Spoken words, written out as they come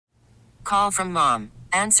Call from mom.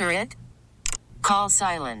 Answer it. Call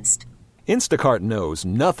silenced. Instacart knows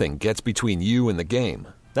nothing gets between you and the game.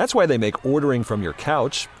 That's why they make ordering from your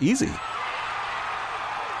couch easy.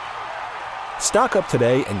 Stock up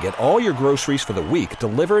today and get all your groceries for the week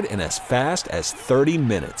delivered in as fast as 30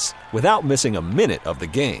 minutes without missing a minute of the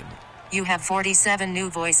game. You have 47 new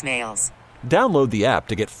voicemails. Download the app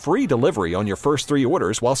to get free delivery on your first 3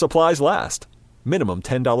 orders while supplies last. Minimum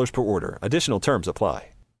 $10 per order. Additional terms apply.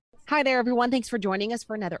 Hi there, everyone. Thanks for joining us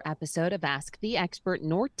for another episode of Ask the Expert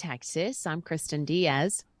North Texas. I'm Kristen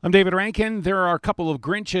Diaz. I'm David Rankin. There are a couple of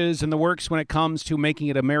Grinches in the works when it comes to making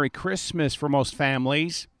it a Merry Christmas for most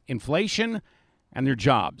families. Inflation and their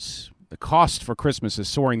jobs. The cost for Christmas is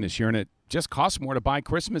soaring this year, and it just costs more to buy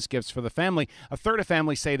Christmas gifts for the family. A third of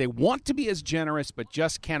families say they want to be as generous but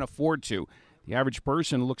just can't afford to. The average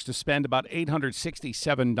person looks to spend about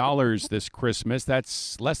 $867 this Christmas.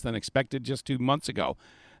 That's less than expected just 2 months ago.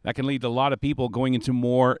 That can lead to a lot of people going into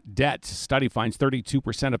more debt. Study finds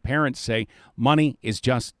 32% of parents say money is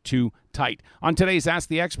just too tight. On today's Ask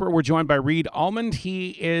the Expert, we're joined by Reed Allmand.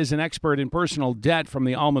 He is an expert in personal debt from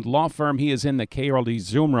the Allmand Law Firm. He is in the KRLD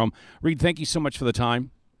Zoom room. Reed, thank you so much for the time.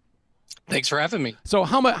 Thanks for having me. So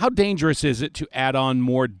how dangerous is it to add on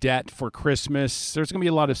more debt for Christmas? There's going to be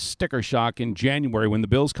a lot of sticker shock in January when the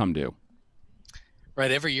bills come due. Right.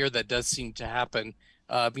 Every year that does seem to happen.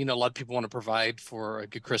 A lot of people want to provide for a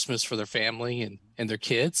good Christmas for their family and their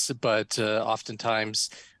kids, but oftentimes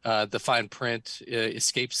the fine print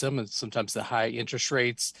escapes them, and sometimes the high interest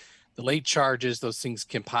rates, the late charges, those things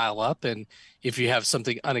can pile up. And if you have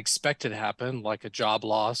something unexpected happen, like a job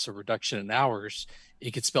loss or reduction in hours,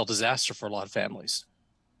 it could spell disaster for a lot of families.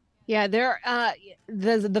 Yeah,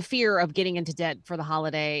 the fear of getting into debt for the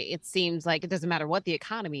holiday, it seems like it doesn't matter what the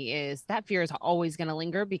economy is. That fear is always going to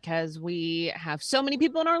linger because we have so many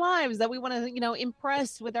people in our lives that we want to,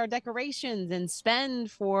 impress with our decorations and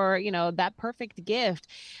spend for, that perfect gift.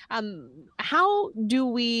 How do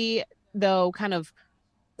we, though, kind of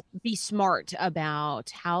be smart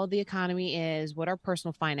about how the economy is, what our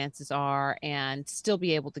personal finances are, and still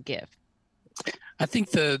be able to give? I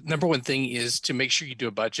think the number one thing is to make sure you do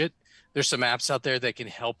a budget. There's some apps out there that can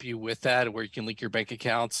help you with that, where you can link your bank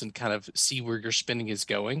accounts and kind of see where your spending is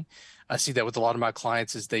going. I see that with a lot of my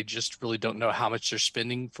clients is they just really don't know how much they're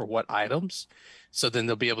spending for what items. So then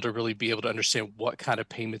they'll be able to understand what kind of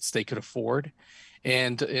payments they could afford.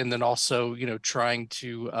 And then also, trying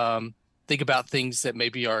to think about things that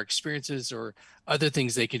maybe are experiences or other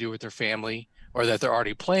things they can do with their family or that they're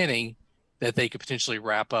already planning that they could potentially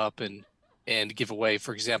wrap up and give away.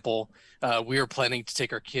 For example, we were planning to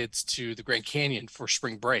take our kids to the Grand Canyon for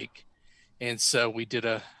spring break. And so we did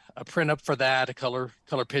a print up for that, a color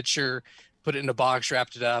picture, put it in a box,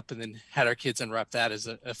 wrapped it up, and then had our kids unwrap that as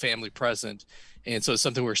a family present. And so it's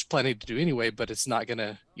something we're planning to do anyway, but it's not going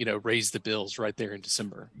to, raise the bills right there in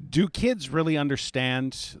December. Do kids really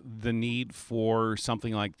understand the need for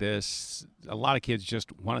something like this? A lot of kids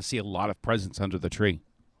just want to see a lot of presents under the tree.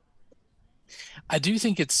 I do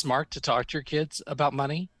think it's smart to talk to your kids about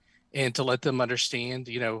money and to let them understand,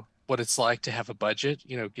 what it's like to have a budget,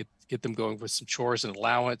 get them going with some chores and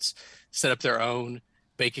allowance, set up their own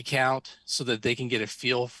bank account so that they can get a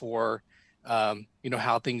feel for,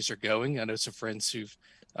 how things are going. I know some friends who've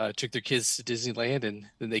took their kids to Disneyland and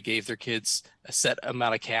then they gave their kids a set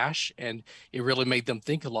amount of cash, and it really made them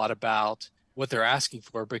think a lot about what they're asking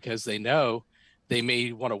for because they know they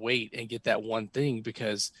may want to wait and get that one thing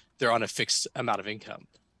because they're on a fixed amount of income.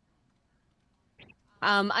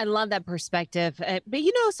 I love that perspective. But,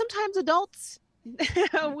 sometimes adults,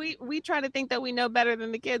 we try to think that we know better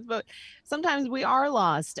than the kids, but sometimes we are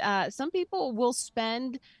lost. Some people will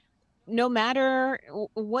spend no matter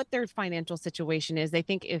what their financial situation is. They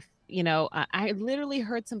think I literally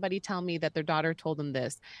heard somebody tell me that their daughter told them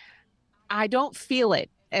this: I don't feel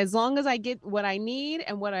it. As long as I get what I need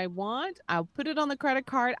and what I want, I'll put it on the credit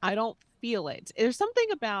card. I don't feel it. There's something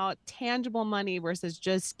about tangible money versus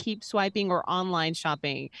just keep swiping or online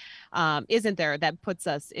shopping, isn't there, that puts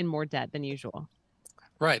us in more debt than usual?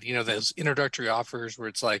 Right. Those introductory offers where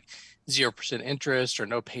it's like 0% interest or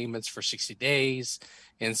no payments for 60 days.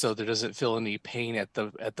 And so there doesn't feel any pain at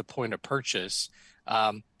the point of purchase.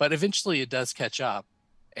 But eventually it does catch up,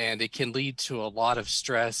 and it can lead to a lot of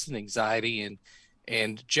stress and anxiety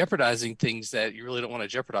and jeopardizing things that you really don't want to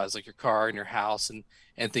jeopardize, like your car and your house and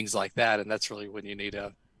things like that. And that's really when you need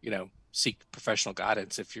to, seek professional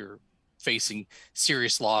guidance if you're facing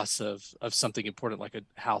serious loss of something important like a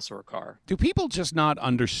house or a car. Do people just not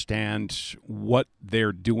understand what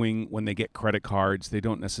they're doing when they get credit cards? They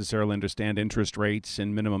don't necessarily understand interest rates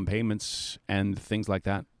and minimum payments and things like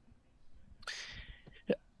that?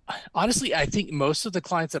 Honestly, I think most of the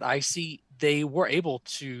clients that I see, they were able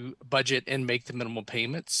to budget and make the minimal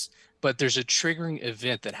payments, but there's a triggering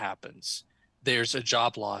event that happens. There's a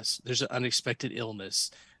job loss, there's an unexpected illness,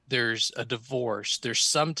 there's a divorce, there's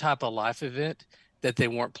some type of life event that they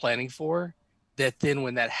weren't planning for. That then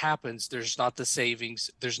when that happens, there's not the savings,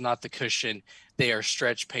 there's not the cushion. They are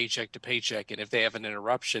stretched paycheck to paycheck. And if they have an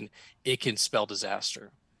interruption, it can spell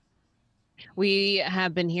disaster. We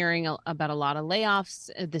have been hearing about a lot of layoffs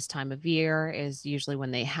this time of year is usually when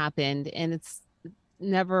they happened, and it's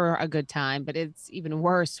never a good time, but it's even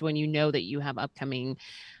worse when you know that you have upcoming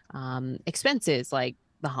expenses like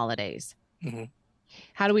the holidays. Mm-hmm.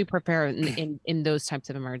 How do we prepare in those types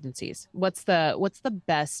of emergencies? What's the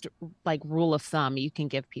best like rule of thumb you can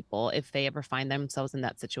give people if they ever find themselves in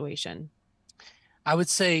that situation? I would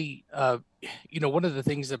say, one of the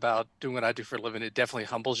things about doing what I do for a living, it definitely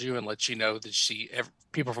humbles you and lets you know that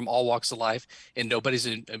people from all walks of life, and nobody's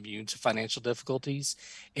immune to financial difficulties.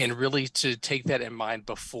 And really to take that in mind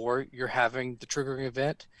before you're having the triggering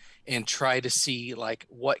event and try to see like,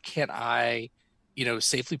 what can I,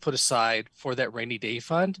 safely put aside for that rainy day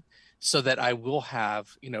fund so that I will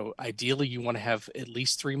have, ideally you want to have at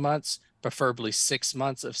least 3 months, preferably 6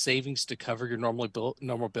 months of savings to cover your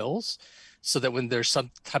normal bills, so that when there's some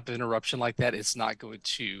type of interruption like that, it's not going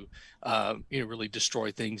to, really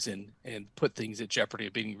destroy things and put things at jeopardy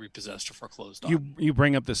of being repossessed or foreclosed on. You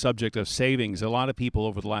bring up the subject of savings. A lot of people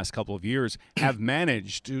over the last couple of years have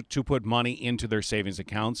managed to put money into their savings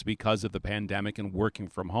accounts because of the pandemic and working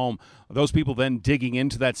from home. Are those people then digging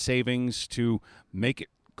into that savings to make it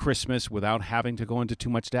Christmas without having to go into too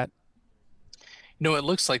much debt? No, it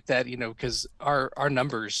looks like that, because our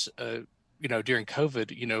numbers, during COVID,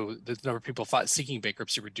 the number of people seeking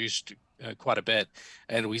bankruptcy reduced quite a bit.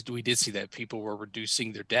 And we did see that people were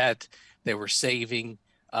reducing their debt, they were saving.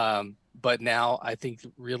 But now I think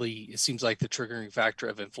really it seems like the triggering factor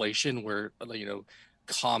of inflation where,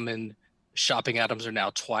 common shopping items are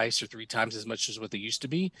now 2 or 3 times as much as what they used to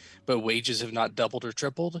be, but wages have not doubled or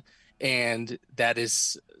tripled. And that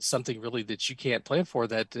is something really that you can't plan for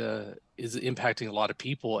that is impacting a lot of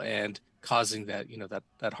people and causing that,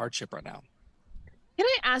 that hardship right now. Can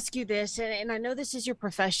I ask you this? And I know this is your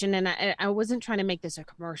profession, and I wasn't trying to make this a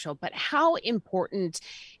commercial, but how important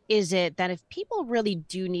is it that if people really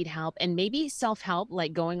do need help and maybe self-help,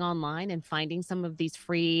 like going online and finding some of these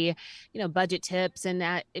free, budget tips, and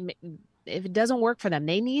that if it doesn't work for them,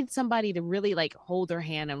 they need somebody to really like hold their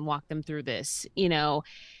hand and walk them through this,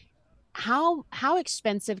 how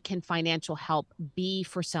expensive can financial help be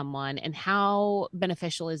for someone, and how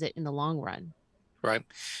beneficial is it in the long run? Right.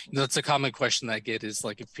 That's a common question that I get is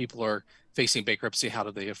like, if people are facing bankruptcy, how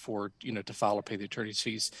do they afford, to file or pay the attorney's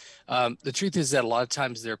fees? The truth is that a lot of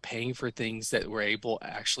times they're paying for things that we're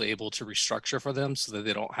actually able to restructure for them so that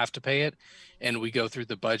they don't have to pay it. And we go through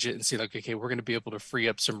the budget and see like, okay, we're going to be able to free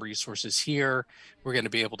up some resources here. We're going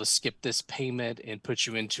to be able to skip this payment and put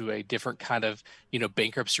you into a different kind of,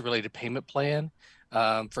 bankruptcy related payment plan.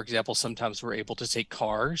 For example, sometimes we're able to take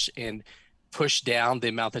cars and push down the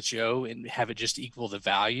amount that you owe and have it just equal the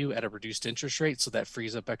value at a reduced interest rate. So that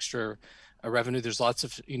frees up extra revenue. There's lots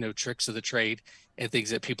of, tricks of the trade and things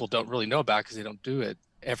that people don't really know about because they don't do it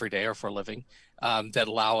every day or for a living, that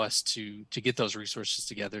allow us to get those resources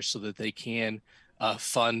together so that they can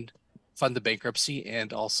fund the bankruptcy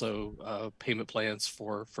and also payment plans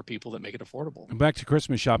for people that make it affordable. Back to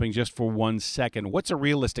Christmas shopping just for 1 second. What's a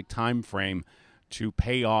realistic time frame to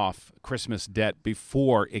pay off Christmas debt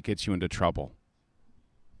before it gets you into trouble?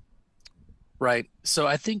 Right. So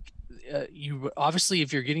I think you obviously,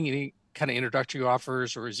 if you're getting any kind of introductory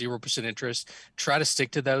offers or 0% interest, try to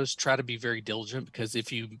stick to those. Try to be very diligent, because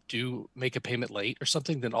if you do make a payment late or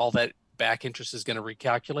something, then all that back interest is going to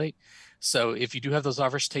recalculate. So if you do have those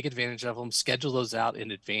offers, take advantage of them. Schedule those out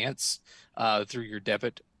in advance through your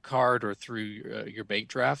debit card or through your bank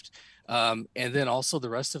draft. And then also the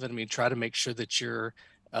rest of it, try to make sure that you're,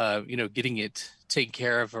 getting it taken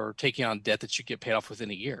care of or taking on debt that you get paid off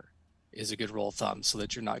within a year is a good rule of thumb, so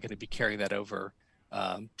that you're not going to be carrying that over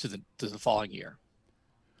to the following year.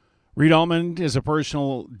 Reed Allmand is a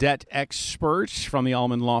personal debt expert from the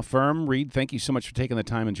Allmand Law Firm. Reed, thank you so much for taking the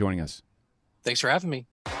time and joining us. Thanks for having me.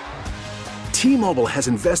 T-Mobile has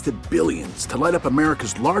invested billions to light up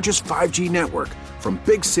America's largest 5G network, from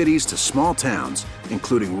big cities to small towns,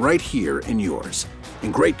 including right here in yours.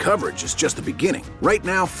 And great coverage is just the beginning. Right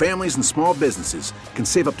now, families and small businesses can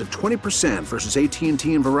save up to 20% versus AT&T and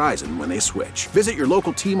Verizon when they switch. Visit your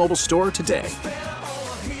local T-Mobile store today.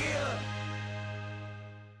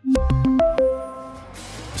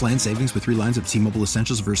 Plan savings with 3 lines of T-Mobile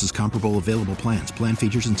Essentials versus comparable available plans. Plan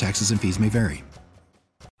features and taxes and fees may vary.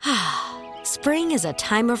 Spring is a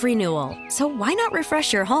time of renewal, so why not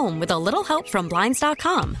refresh your home with a little help from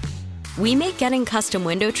Blinds.com? We make getting custom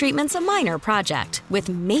window treatments a minor project with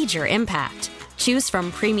major impact. Choose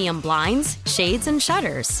from premium blinds, shades, and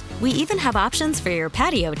shutters. We even have options for your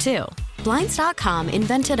patio, too. Blinds.com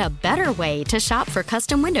invented a better way to shop for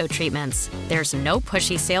custom window treatments. There's no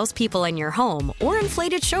pushy salespeople in your home or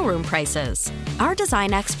inflated showroom prices. Our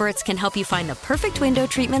design experts can help you find the perfect window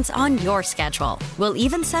treatments on your schedule. We'll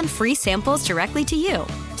even send free samples directly to you.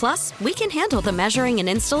 Plus, we can handle the measuring and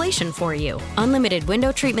installation for you. Unlimited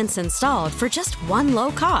window treatments installed for just one low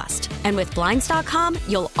cost. And with Blinds.com,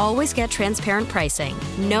 you'll always get transparent pricing.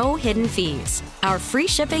 No hidden fees. Our free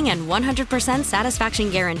shipping and 100% satisfaction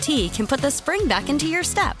guarantee can put the spring back into your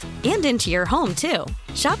step and into your home, too.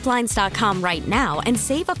 Shop Blinds.com right now and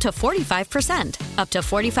save up to 45%. Up to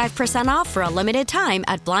 45% off for a limited time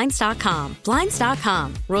at Blinds.com.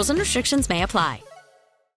 Blinds.com. Rules and restrictions may apply.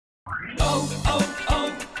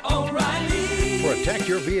 Protect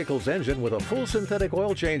your vehicle's engine with a full synthetic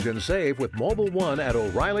oil change and save with Mobile One at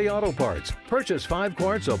O'Reilly Auto Parts. Purchase 5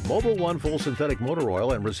 quarts of Mobile One full synthetic motor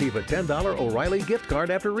oil and receive a $10 O'Reilly gift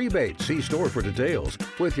card after rebate. See store for details.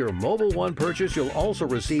 With your Mobile One purchase, you'll also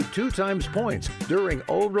receive 2 times points during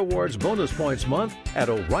O Rewards Bonus Points Month at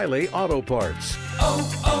O'Reilly Auto Parts.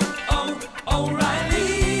 O'Reilly.